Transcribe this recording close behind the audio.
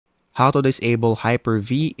how to disable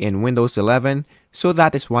Hyper-V in Windows 11. So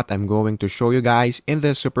that is what I'm going to show you guys in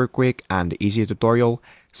this super quick and easy tutorial.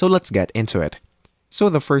 So let's get into it. So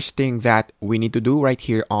the first thing that we need to do right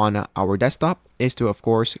here on our desktop is to, of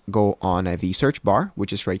course, go on the search bar,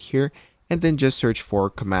 which is right here, and then just search for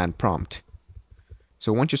command prompt.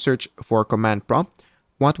 So once you search for command prompt,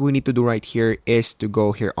 what we need to do right here is to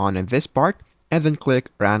go here on this part and then click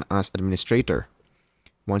run as administrator.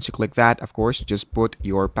 Once you click that, of course, just put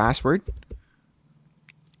your password.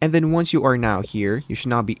 And then once you are now here, you should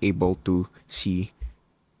now be able to see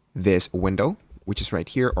this window, which is right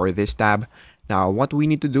here, or this tab. Now, what we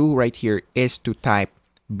need to do right here is to type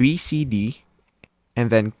BCD and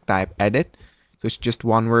then type edit. So it's just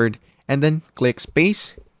one word, and then click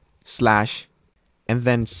space, slash, and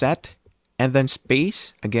then set, and then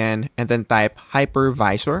space again, and then type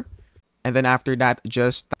hypervisor. And then after that,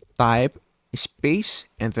 just type space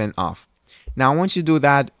and then off. Now, once you do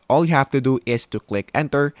that, all you have to do is to click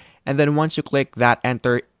enter. And then once you click that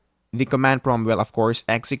enter, the command prompt will, of course,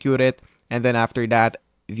 execute it. And then after that,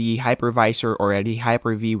 the hypervisor or the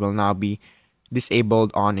Hyper-V will now be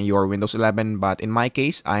disabled on your Windows 11. But in my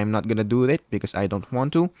case, I am not going to do it because I don't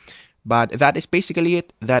want to. But that is basically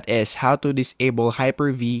it. That is how to disable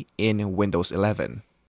Hyper-V in Windows 11.